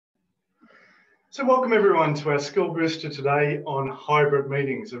So welcome everyone to our Skill Booster today on hybrid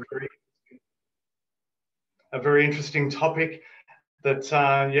meetings, a very interesting topic that,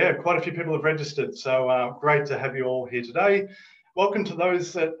 quite a few people have registered. So great to have you all here today. Welcome to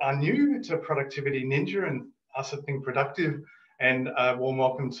those that are new to Productivity Ninja and us at Think Productive, and warm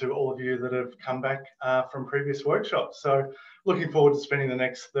welcome to all of you that have come back from previous workshops. So looking forward to spending the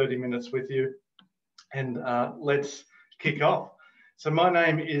next 30 minutes with you, and let's kick off. So my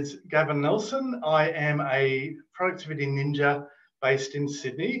name is Gavin Nelson. I am a productivity ninja based in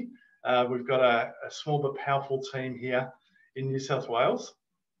Sydney. We've got a small but powerful team here in New South Wales.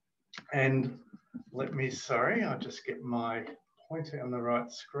 And I'll just get my pointer on the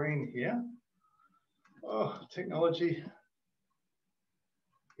right screen here. Oh, technology.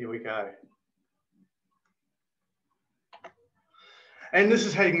 Here we go. And this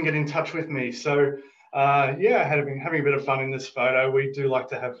is how you can get in touch with me. So having a bit of fun in this photo. We do like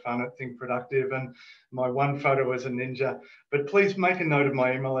to have fun at Think Productive, and my one photo is a ninja. But please make a note of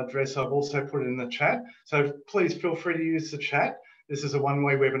my email address. I've also put it in the chat. So please feel free to use the chat. This is a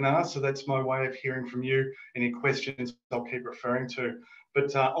one-way webinar, so that's my way of hearing from you. Any questions I'll keep referring to.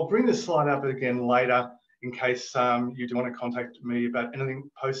 But I'll bring this slide up again later in case you do want to contact me about anything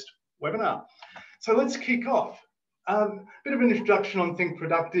post-webinar. So let's kick off. Bit of an introduction on Think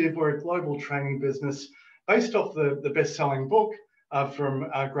Productive. We're a global training business based off the best-selling book from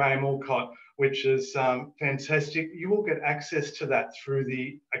Graham Alcott, which is fantastic. You will get access to that through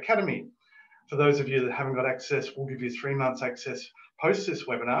the Academy. For those of you that haven't got access, we'll give you 3 months access post this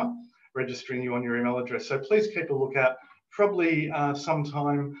webinar, registering you on your email address. So please keep a lookout. Probably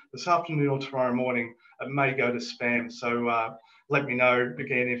sometime this afternoon or tomorrow morning, it may go to spam. So let me know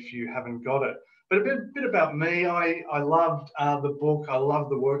again if you haven't got it. But a bit about me. I loved the book. I loved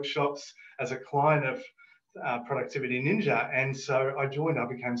the workshops as a client of Productivity Ninja. And so I joined, I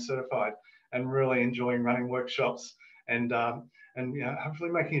became certified, and really enjoying running workshops and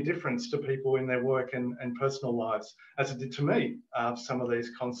hopefully making a difference to people in their work and personal lives, as it did to me. Some of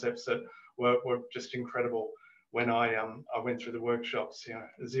these concepts that were just incredible when I went through the workshops.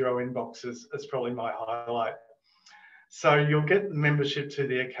 Zero inbox is probably my highlight. So you'll get membership to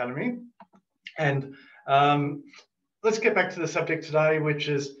the Academy. And let's get back to the subject today, which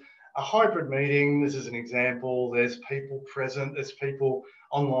is a hybrid meeting. This is an example. There's people present, there's people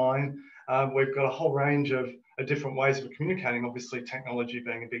online. We've got a whole range of different ways of communicating, obviously technology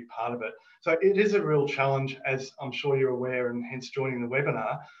being a big part of it. So it is a real challenge, as I'm sure you're aware, and hence joining the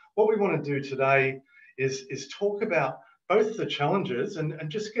webinar. What we want to do today is talk about both the challenges and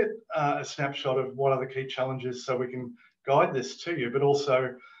just get a snapshot of what are the key challenges so we can guide this to you, but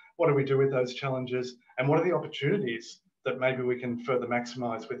also what do we do with those challenges, and what are the opportunities that maybe we can further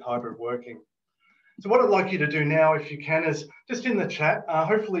maximize with hybrid working. So what I'd like you to do now, if you can, is just in the chat,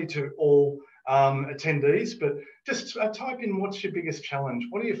 hopefully to all attendees, but just type in what's your biggest challenge.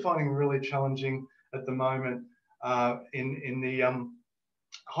 What are you finding really challenging at the moment in the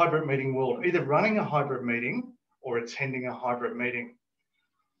hybrid meeting world, either running a hybrid meeting or attending a hybrid meeting?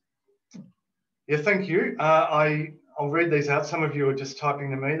 Yeah, thank you. I'll read these out. Some of you are just typing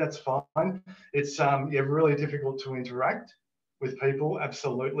to me. That's fine. It's really difficult to interact with people,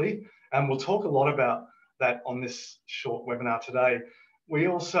 absolutely. And we'll talk a lot about that on this short webinar today. We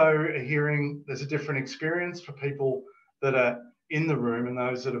also are hearing there's a different experience for people that are in the room and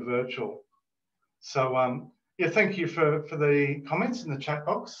those that are virtual. So thank you for the comments in the chat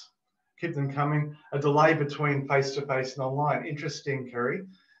box. Keep them coming. A delay between face-to-face and online. Interesting, Kerry.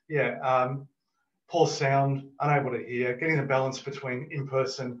 Yeah. Poor sound, unable to hear, getting the balance between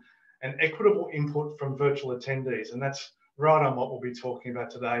in-person and equitable input from virtual attendees. And that's right on what we'll be talking about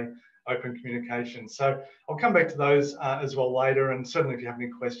today, open communication. So I'll come back to those as well later. And certainly if you have any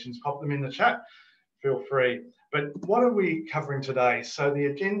questions, pop them in the chat, feel free. But what are we covering today? So the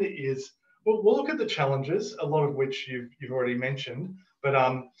agenda is, we'll look at the challenges, a lot of which you've already mentioned, but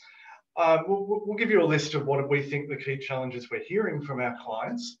we'll give you a list of what we think the key challenges we're hearing from our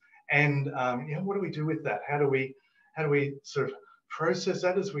clients. And what do we do with that? How do we sort of process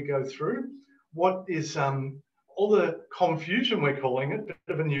that as we go through? What is all the confusion, we're calling it, bit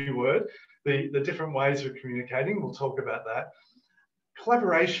of a new word, the different ways of communicating? We'll talk about that.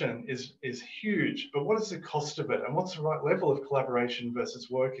 Collaboration is huge, but what is the cost of it? And what's the right level of collaboration versus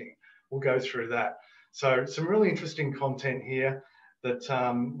working? We'll go through that. So some really interesting content here that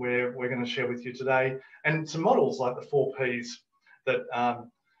we're going to share with you today, and some models like the 4 Ps that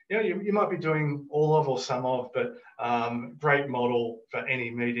you might be doing all of or some of, but great model for any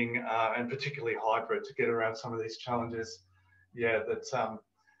meeting and particularly hybrid to get around some of these challenges. Yeah, that's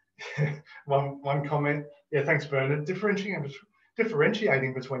one comment. Yeah, thanks, Bernard. Differentiating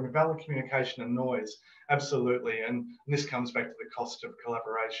differentiating between valid communication and noise, absolutely. And this comes back to the cost of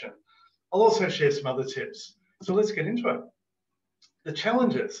collaboration. I'll also share some other tips. So let's get into it. The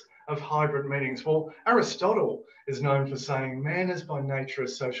challenges of hybrid meetings. Well, Aristotle is known for saying man is by nature a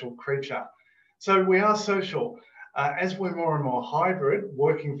social creature. So we are social. As we're more and more hybrid,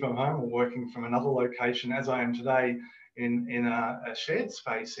 working from home or working from another location, as I am today in a shared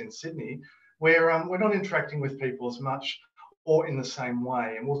space in Sydney, where we're not interacting with people as much or in the same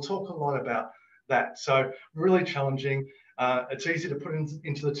way. And we'll talk a lot about that. So really challenging. It's easy to put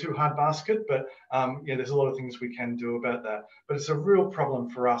into the too hard basket, but yeah, there's a lot of things we can do about that. But it's a real problem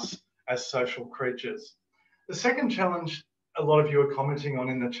for us as social creatures. The second challenge, a lot of you are commenting on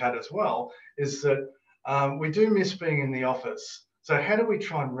in the chat as well, is that we do miss being in the office. So how do we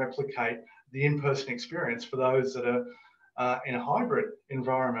try and replicate the in-person experience for those that are in a hybrid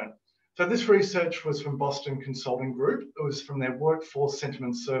environment? So this research was from Boston Consulting Group. It was from their Workforce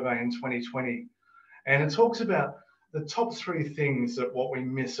Sentiment Survey in 2020. And it talks about the top three things that what we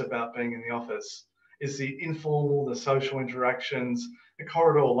miss about being in the office is the informal, the social interactions, the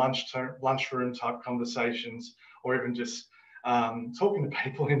corridor lunchroom type conversations, or even just talking to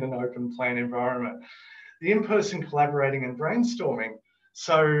people in an open plan environment. The in-person collaborating and brainstorming.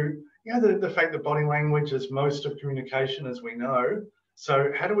 So, you know, the fact that body language is most of communication, as we know.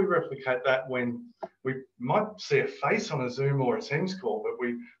 So how do we replicate that when we might see a face on a Zoom or a Teams call, but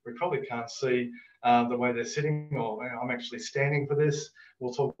we probably can't see the way they're sitting, or I'm actually standing for this.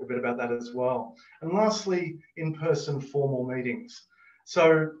 We'll talk a bit about that as well. And lastly, in-person formal meetings.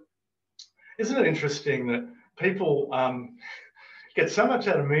 So isn't it interesting that people get so much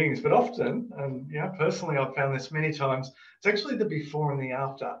out of meetings, but often, and you know, personally, I've found this many times, it's actually the before and the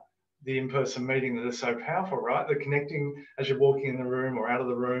after the in-person meeting that is so powerful, right? The connecting as you're walking in the room or out of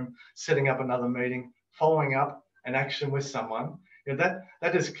the room, setting up another meeting, following up an action with someone. You know,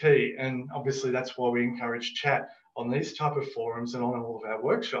 that is key. And obviously that's why we encourage chat on these type of forums and on all of our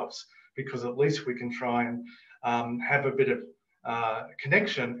workshops, because at least we can try and have a bit of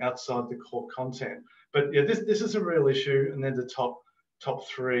connection outside the core content. But yeah, this is a real issue. And then the top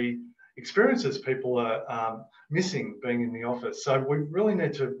three experiences people are missing being in the office. So we really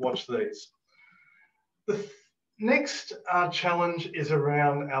need to watch these. The next challenge is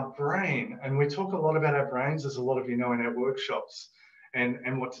around our brain. And we talk a lot about our brains, as a lot of you know, in our workshops,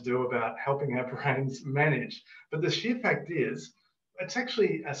 and what to do about helping our brains manage. But the sheer fact is, it's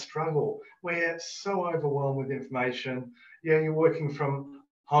actually a struggle. We're so overwhelmed with information. Yeah, you're working from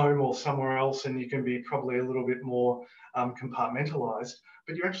home or somewhere else, and you can be probably a little bit more compartmentalized,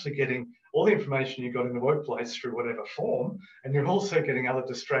 but you're actually getting all the information you got in the workplace through whatever form, and you're also getting other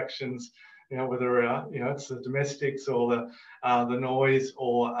distractions, you know, whether you know, it's the domestics or the noise,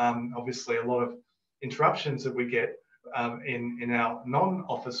 or obviously a lot of interruptions that we get in our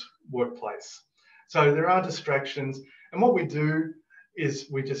non-office workplace. So there are distractions, and what we do is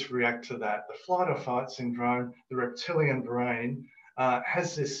we just react to that. The flight or fight syndrome, the reptilian brain,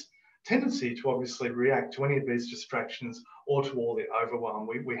 has this tendency to obviously react to any of these distractions or to all the overwhelm.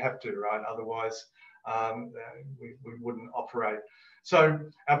 We have to, right? Otherwise, we wouldn't operate. So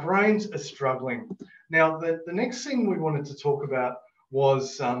our brains are struggling. Now, the next thing we wanted to talk about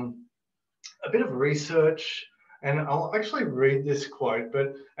was a bit of research, and I'll actually read this quote,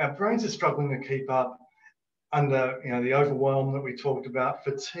 but our brains are struggling to keep up under, you know, the overwhelm that we talked about,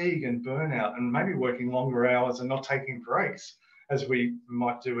 fatigue and burnout, and maybe working longer hours and not taking breaks, as we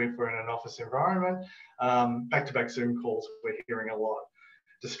might do if we're in an office environment. Back-to-back Zoom calls, we're hearing a lot.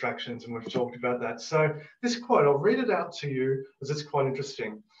 Distractions, and we've talked about that. So this quote, I'll read it out to you because it's quite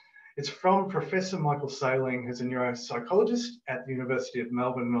interesting. It's from Professor Michael Saling, who's a neuropsychologist at the University of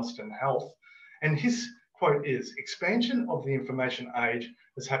Melbourne and Austin Health. And his quote is, "Expansion of the information age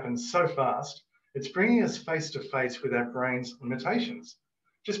has happened so fast, it's bringing us face to face with our brain's limitations.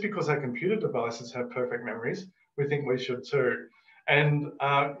 Just because our computer devices have perfect memories, we think we should too." And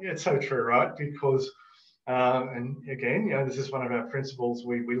it's so true, right? Because, and again, you know, this is one of our principles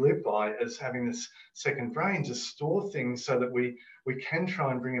we live by, is having this second brain to store things so that we can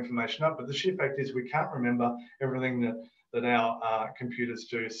try and bring information up. But the sheer fact is we can't remember everything that our computers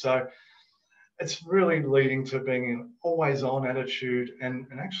do. So it's really leading to being an always on attitude and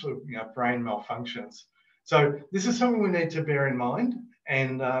actually, you know, brain malfunctions. So this is something we need to bear in mind.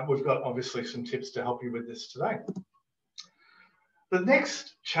 And we've got obviously some tips to help you with this today. The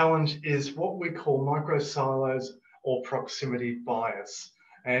next challenge is what we call micro-silos or proximity bias.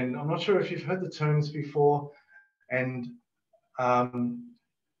 And I'm not sure if you've heard the terms before. And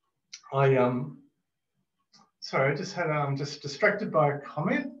sorry, I just had, I'm just distracted by a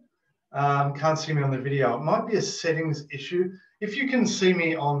comment. Can't see me on the video. It might be a settings issue If you can see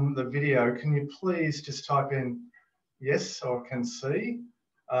me on the video, can you please just type in yes, so I can see?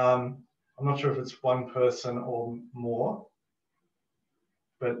 I'm not sure if it's one person or more,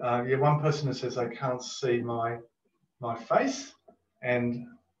 but yeah, one person that says they can't see my face and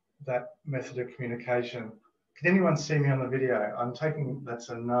that method of communication. Can anyone see me on the video? I'm taking that's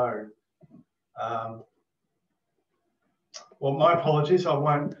a no. Well, my apologies. I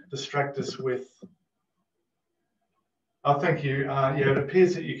won't distract us with. Oh, thank you. Yeah, it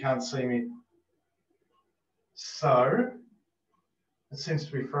appears that you can't see me. So it seems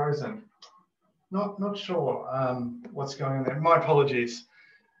to be frozen. Not sure what's going on there. My apologies.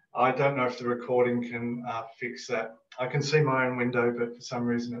 I don't know if the recording can fix that. I can see my own window, but for some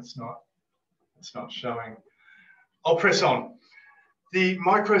reason it's not showing. I'll press on. The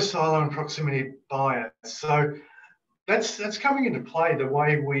micro, silo, and proximity bias. So that's coming into play, the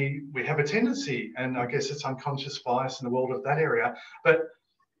way we have a tendency, and I guess it's unconscious bias in the world of that area, but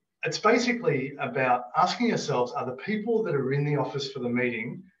it's basically about asking ourselves, are the people that are in the office for the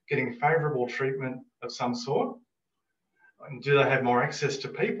meeting getting favourable treatment of some sort? And do they have more access to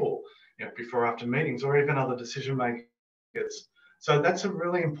people, before or after meetings, or even other decision makers? So that's a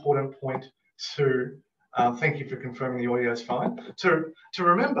really important point to, thank you for confirming the audio is fine, to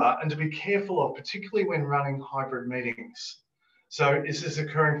remember and to be careful of, particularly when running hybrid meetings. So is this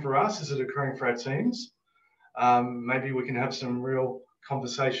occurring for us? Is it occurring for our teams? Maybe we can have some real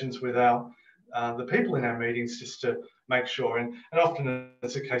conversations with the people in our meetings just to make sure, and often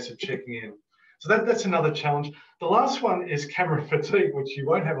it's a case of checking in. So that's another challenge. The last one is camera fatigue, which you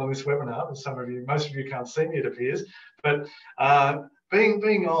won't have on this webinar, but most of you can't see me, it appears, but being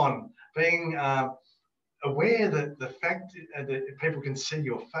aware that the fact that people can see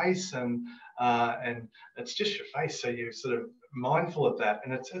your face and it's just your face, so you're sort of mindful of that,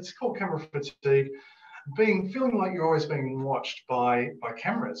 and it's called camera fatigue. Feeling like you're always being watched by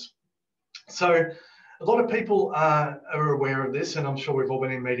cameras. So a lot of people are aware of this, and I'm sure we've all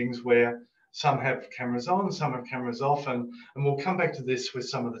been in meetings where some have cameras on, some have cameras off, and we'll come back to this with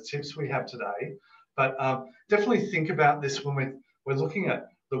some of the tips we have today. But definitely think about this when we're looking at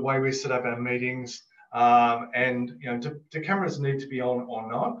the way we set up our meetings, and do cameras need to be on or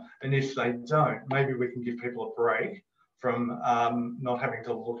not? And if they don't, maybe we can give people a break from not having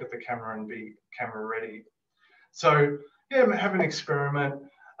to look at the camera and be camera ready. So yeah, have an experiment.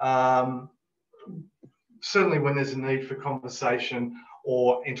 Certainly when there's a need for conversation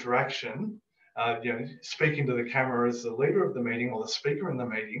or interaction, speaking to the camera as the leader of the meeting or the speaker in the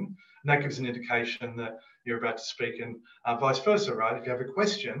meeting, and that gives an indication that you're about to speak, and vice versa, right? If you have a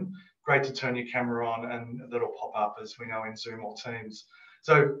question, great to turn your camera on, and that'll pop up, as we know, in Zoom or Teams.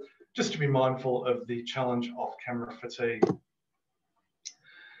 So just to be mindful of the challenge of camera fatigue.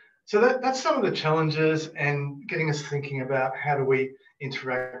 So that's some of the challenges, and getting us thinking about how do we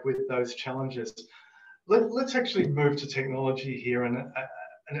interact with those challenges. Let's actually move to technology here, and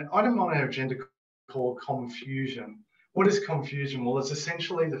an item on our agenda called confusion. What is confusion? Well, it's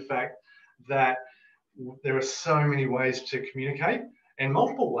essentially the fact that there are so many ways to communicate, and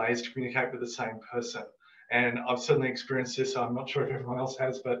multiple ways to communicate with the same person. And I've certainly experienced this. I'm not sure if everyone else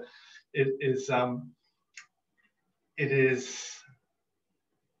has, but it is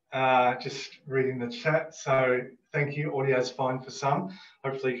just reading the chat. So thank you. Audio is fine for some.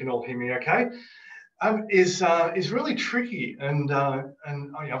 Hopefully you can all hear me okay. Is really tricky, and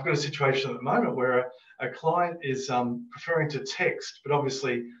I've got a situation at the moment where a client is preferring to text, but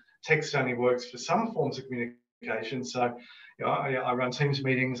obviously text only works for some forms of communication. So I run Teams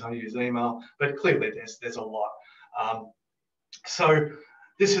meetings, I use email, but clearly there's a lot. So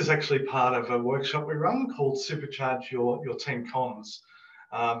this is actually part of a workshop we run called Supercharge Your Team Comms.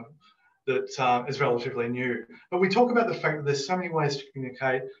 That is relatively new. But we talk about the fact that there's so many ways to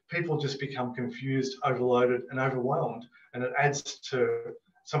communicate, people just become confused, overloaded, and overwhelmed, and it adds to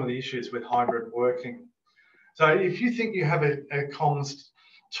some of the issues with hybrid working. So if you think you have a comms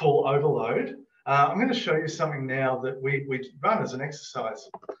tool overload, I'm going to show you something now that we run as an exercise.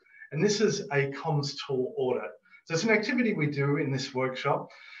 And this is a comms tool audit. So it's an activity we do in this workshop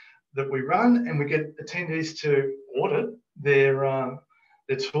that we run, and we get attendees to audit their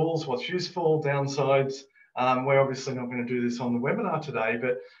tools, what's useful, downsides. We're obviously not going to do this on the webinar today,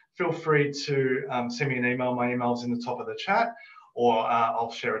 but feel free to send me an email. My email's in the top of the chat, or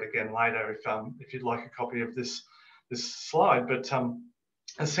I'll share it again later if you'd like a copy of this slide. But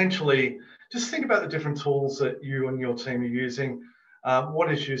essentially, just think about the different tools that you and your team are using.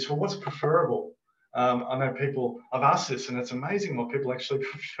 What is useful? What's preferable? I know I've asked this, and it's amazing what people actually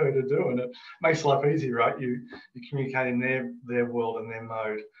prefer to do, and it makes life easy, right? You communicate in their world and their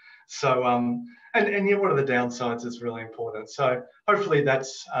mode. So, and yeah, what are the downsides is really important. So hopefully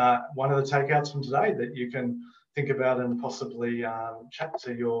that's one of the takeouts from today that you can think about and possibly chat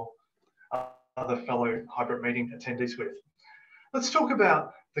to your other fellow hybrid meeting attendees with. Let's talk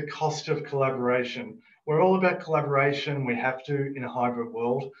about the cost of collaboration. We're all about collaboration. We have to in a hybrid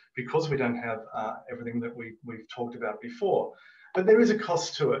world because we don't have everything that we've talked about before. But there is a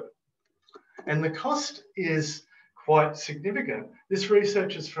cost to it. And the cost is quite significant. This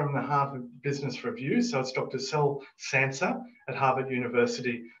research is from the Harvard Business Review. So it's Dr. Sel Sansa at Harvard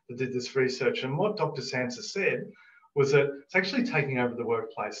University that did this research. And what Dr. Sansa said was that it's actually taking over the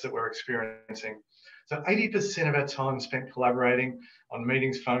workplace that we're experiencing. So 80% of our time spent collaborating on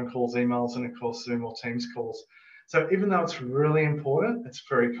meetings, phone calls, emails, and of course, Zoom or Teams calls. So even though it's really important, it's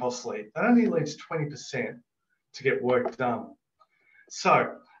very costly. That only leaves 20% to get work done.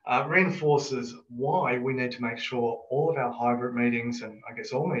 So reinforces why we need to make sure all of our hybrid meetings, and I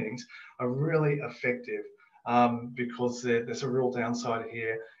guess all meetings, are really effective because there's a real downside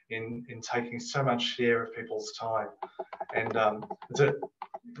here in taking so much share of people's time. And it's a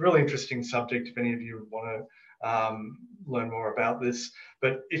really interesting subject if any of you want to learn more about this.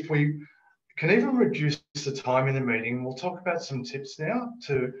 But if we can even reduce the time in the meeting, we'll talk about some tips now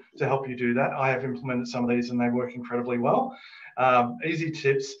to help you do that. I have implemented some of these and they work incredibly well. Easy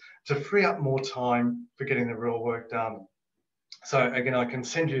tips to free up more time for getting the real work done. So again, I can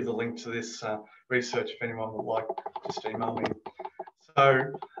send you the link to this research if anyone would like, just email me.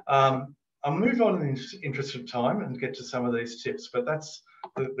 So I'll move on in the interest of time and get to some of these tips, but that's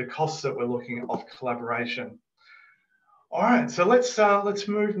the costs that we're looking at of collaboration. All right, so let's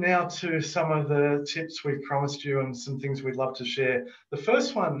move now to some of the tips we've promised you and some things we'd love to share. The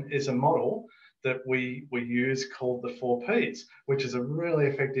first one is a model that we use called the 4 Ps, which is a really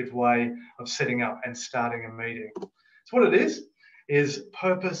effective way of setting up and starting a meeting. So what it is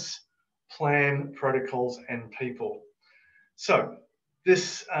purpose, plan, protocols, and people. So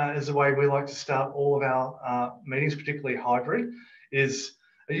this is the way we like to start all of our meetings, particularly hybrid, is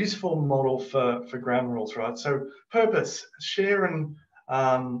a useful model for ground rules, right? So purpose, share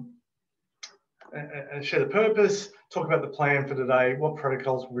the purpose, talk about the plan for today, what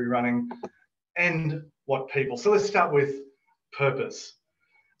protocols we'll be running, and what people. So let's start with purpose.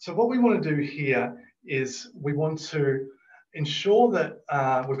 So what we want to do here is we want to ensure that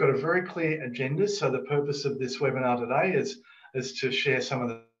we've got a very clear agenda. So the purpose of this webinar today is to share some of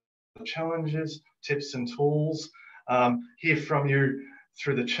the challenges, tips and tools, hear from you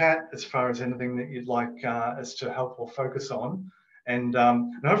through the chat as far as anything that you'd like us to help or focus on, and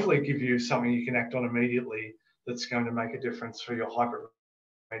hopefully give you something you can act on immediately that's going to make a difference for your hybrid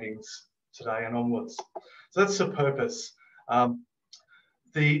meetings today and onwards. So that's the purpose.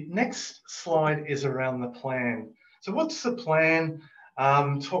 The next slide is around the plan. So what's the plan?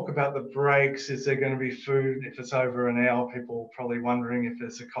 Talk about the breaks. Is there going to be food if it's over an hour? People are probably wondering if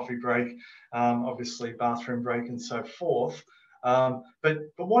there's a coffee break, obviously bathroom break and so forth. But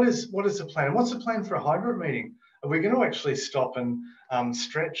what is the plan? What's the plan for a hybrid meeting? Are we going to actually stop and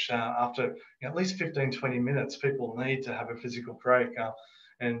stretch after at least 15, 20 minutes? People need to have a physical break.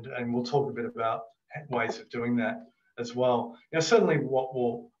 And we'll talk a bit about ways of doing that as well. Certainly what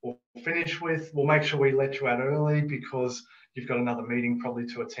we'll finish with, we'll make sure we let you out early because you've got another meeting probably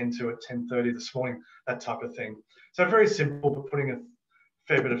to attend to at 10:30 this morning, that type of thing. So very simple, but putting a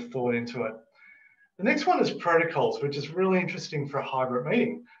fair bit of thought into it. The next one is protocols, which is really interesting for a hybrid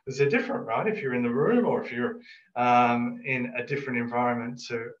meeting because they're different, right? If you're in the room or if you're in a different environment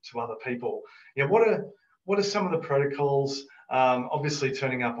to other people. What are some of the protocols? Obviously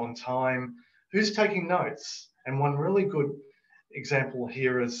turning up on time. Who's taking notes? And one really good example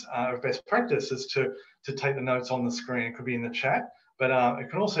here is of best practice is to take the notes on the screen. It could be in the chat, but it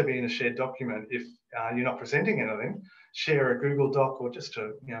can also be in a shared document. If you're not presenting anything, share a Google Doc or just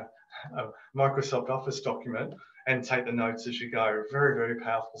a Microsoft Office document and take the notes as you go. Very, very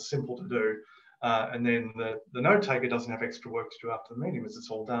powerful, simple to do. And then the note taker doesn't have extra work to do after the meeting because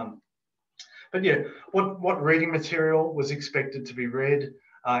it's all done. But yeah, what reading material was expected to be read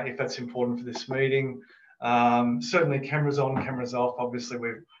if that's important for this meeting. Certainly cameras on, cameras off. Obviously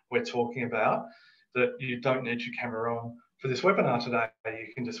we're talking about that you don't need your camera on for this webinar today.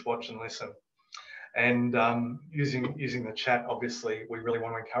 You can just watch and listen. And using the chat, obviously, we really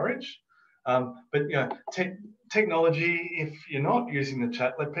want to encourage. But technology, if you're not using the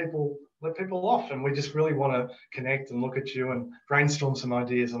chat, let people off. And we just really want to connect and look at you and brainstorm some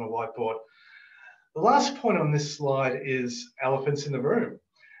ideas on a whiteboard. The last point on this slide is elephants in the room.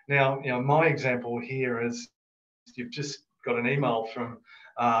 Now, my example here is you've just got an email from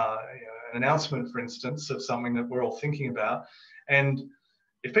an announcement, for instance, of something that we're all thinking about, and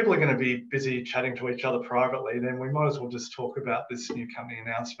if people are going to be busy chatting to each other privately, then we might as well just talk about this new company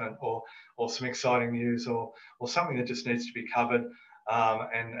announcement or some exciting news or something that just needs to be covered,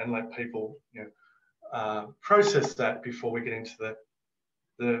 and let people process that before we get into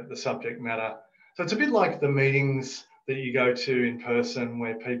the subject matter. So it's a bit like the meetings that you go to in person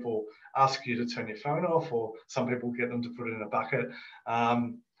where people ask you to turn your phone off, or some people get them to put it in a bucket.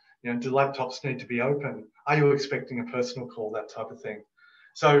 Do laptops need to be open? Are you expecting a personal call? That type of thing.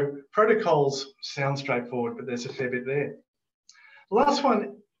 So protocols sound straightforward, but there's a fair bit there. The last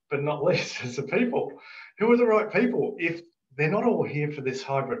one, but not least, is the people. Who are the right people? If they're not all here for this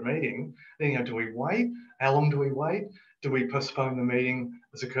hybrid meeting, then do we wait? How long do we wait? Do we postpone the meeting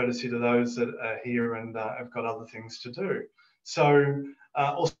as a courtesy to those that are here and have got other things to do? So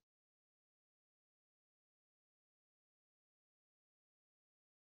also,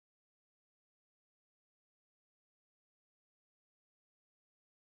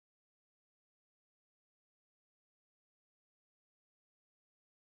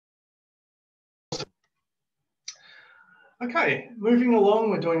 okay, moving along,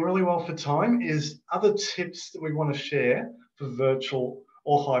 we're doing really well for time, is other tips that we want to share for virtual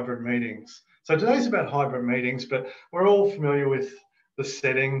or hybrid meetings. So today's about hybrid meetings, but we're all familiar with the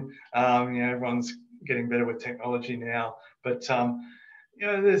setting. Everyone's getting better with technology now, but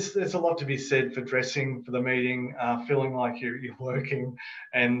there's a lot to be said for dressing for the meeting, feeling like you're working,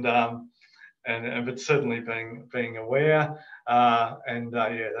 and but certainly being aware.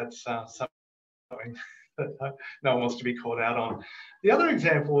 That's something that no one wants to be caught out on. The other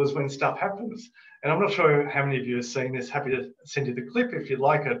example is when stuff happens. And I'm not sure how many of you have seen this. Happy to send you the clip if you'd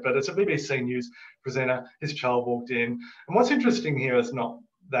like it, but it's a BBC News presenter. His child walked in. And what's interesting here is not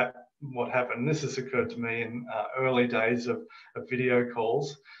that what happened. This has occurred to me in early days of video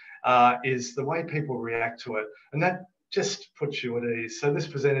calls, is the way people react to it. And that just puts you at ease. So this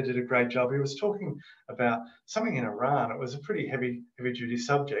presenter did a great job. He was talking about something in Iran. It was a pretty heavy duty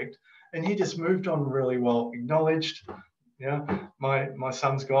subject. And he just moved on really well, acknowledged, my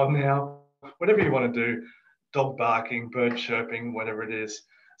son's gone now, whatever you want to do, dog barking, bird chirping, whatever it is.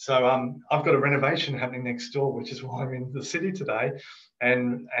 So I've got a renovation happening next door, which is why I'm in the city today.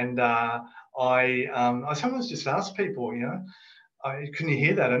 And I sometimes just ask people, can you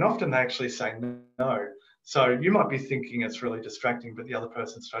hear that? And often they actually say no. So you might be thinking it's really distracting, but the other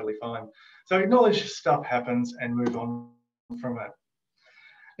person's totally fine. So acknowledge stuff happens and move on from it.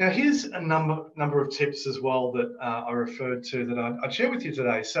 Now, here's a number of tips as well that I referred to that I'd share with you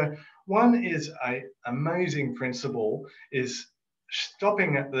today. So one is an amazing principle is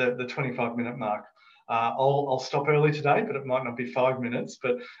stopping at the 25-minute mark. I'll stop early today, but it might not be 5 minutes,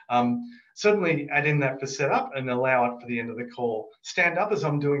 but certainly add in that for setup and allow it for the end of the call. Stand up as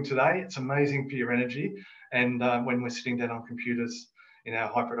I'm doing today. It's amazing for your energy. And when we're sitting down on computers in our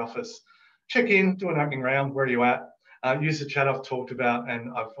hybrid office, check in, do an opening round. Where are you at? Use the chat I've talked about,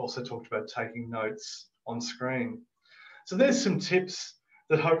 and I've also talked about taking notes on screen. So there's some tips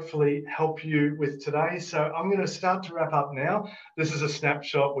that hopefully help you with today. So I'm going to start to wrap up now. This is a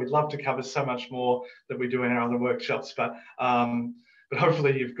snapshot. We'd love to cover so much more that we do in our other workshops, but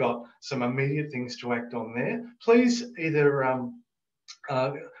hopefully you've got some immediate things to act on there. Please either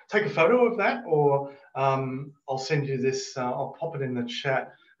take a photo of that, or I'll send you this, I'll pop it in the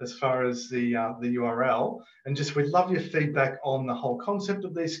chat as far as the URL, and just we'd love your feedback on the whole concept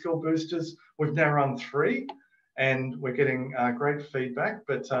of these skill boosters. We've now run 3 and we're getting great feedback,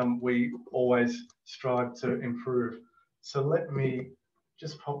 but we always strive to improve. So let me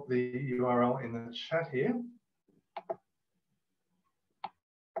just pop the URL in the chat here.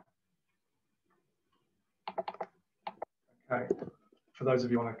 Okay, for those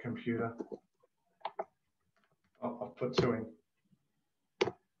of you on a computer, I've put 2 in.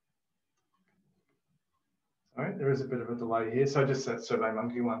 All right, there is a bit of a delay here, so just that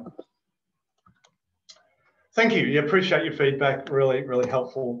SurveyMonkey one. Thank you. Yeah, appreciate your feedback. Really, really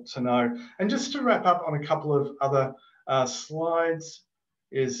helpful to know. And just to wrap up on a couple of other slides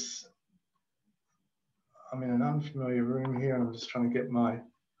is, I'm in an unfamiliar room here and I'm just trying to get my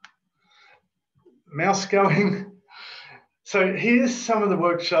mouse going. So here's some of the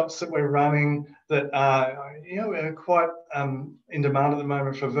workshops that we're running that are quite in demand at the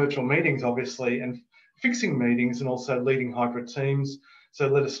moment for virtual meetings, obviously, and fixing meetings and also leading hybrid teams. So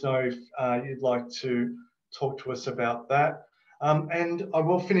let us know if you'd like to talk to us about that. And I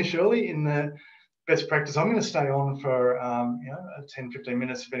will finish early in the best practice. I'm going to stay on for 10, 15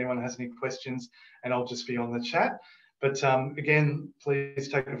 minutes if anyone has any questions, and I'll just be on the chat. But again, please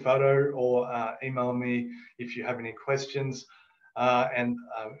take a photo or email me if you have any questions. And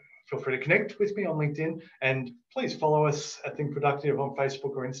feel free to connect with me on LinkedIn, and please follow us at Think Productive on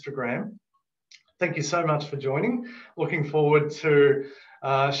Facebook or Instagram. Thank you so much for joining. Looking forward to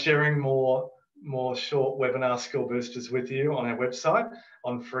sharing more short webinar skill boosters with you on our website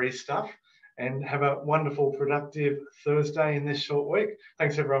on free stuff. And have a wonderful, productive Thursday in this short week.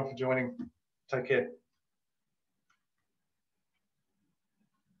 Thanks everyone for joining. Take care.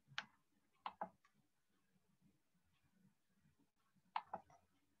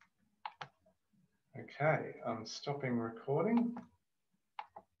 Okay, I'm stopping recording.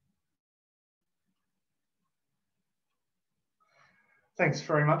 Thanks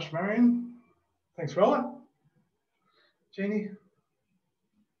very much, Marion. Thanks, Rolla. Jeannie.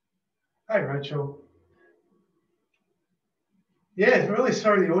 Hey, Rachel. Yeah, really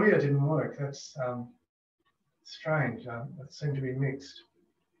sorry the audio didn't work. That's strange. It seemed to be mixed.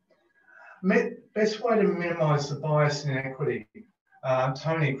 Best way to minimise the bias and inequity.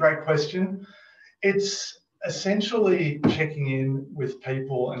 Tony, great question. It's essentially checking in with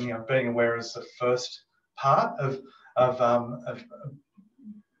people and being aware is the first part of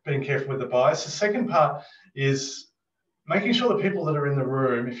being careful with the bias. The second part is making sure the people that are in the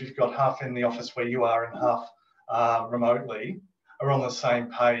room, if you've got half in the office where you are and half remotely, are on the same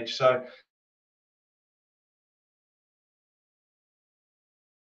page. So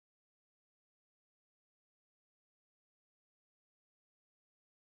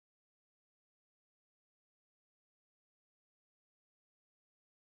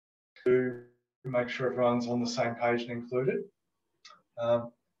to make sure everyone's on the same page and included.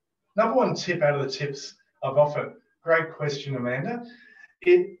 Number one tip out of the tips I've offered, great question, Amanda.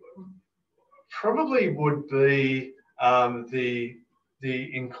 It probably would be the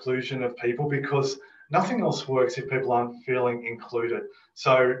inclusion of people, because nothing else works if people aren't feeling included.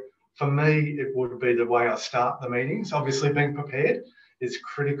 So for me, it would be the way I start the meetings. Obviously being prepared is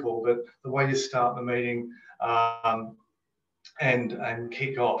critical, but the way you start the meeting and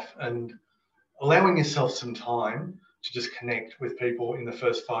kick off, and allowing yourself some time to just connect with people in the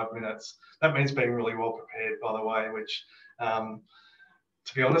first 5 minutes. That means being really well prepared, by the way, which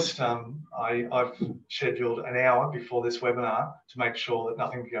to be honest, I've scheduled an hour before this webinar to make sure that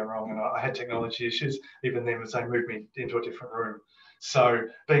nothing could go wrong. And I had technology issues, even then, as they moved me into a different room. So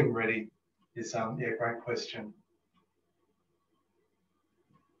being ready is, yeah, great question.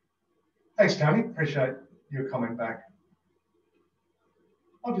 Thanks, Tony. Appreciate your comment back.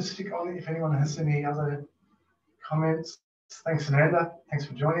 I'll just stick on if anyone has any other comments. Thanks, Amanda. Thanks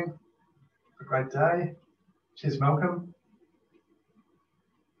for joining. Have a great day. Cheers, Malcolm.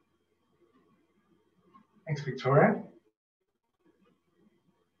 Thanks, Victoria.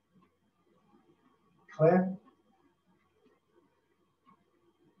 Claire.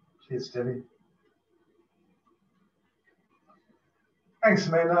 Cheers, Debbie. Thanks,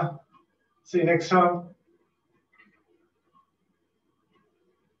 Amanda. See you next time.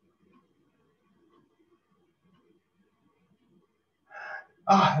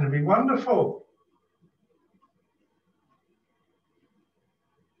 Ah, it'll be wonderful.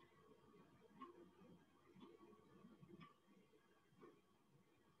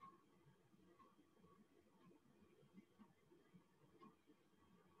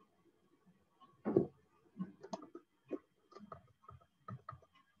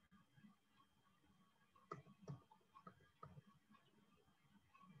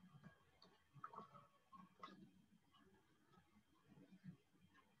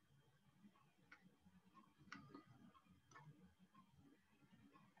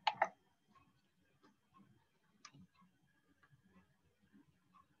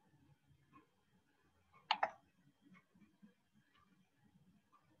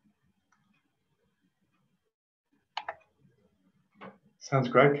 Sounds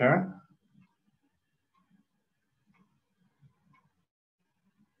great, Karen.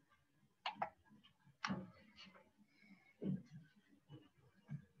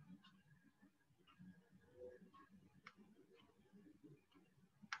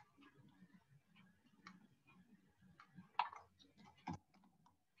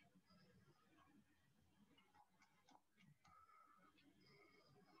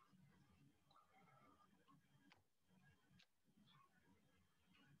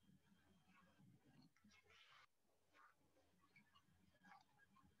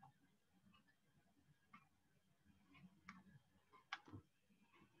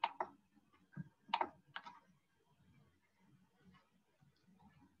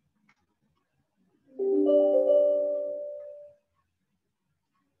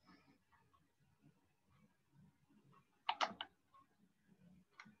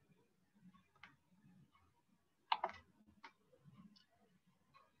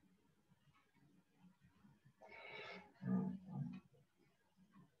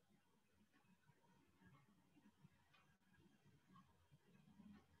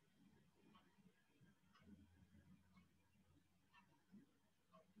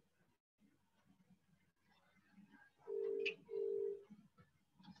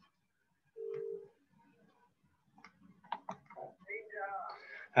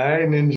 Hey, Ninja.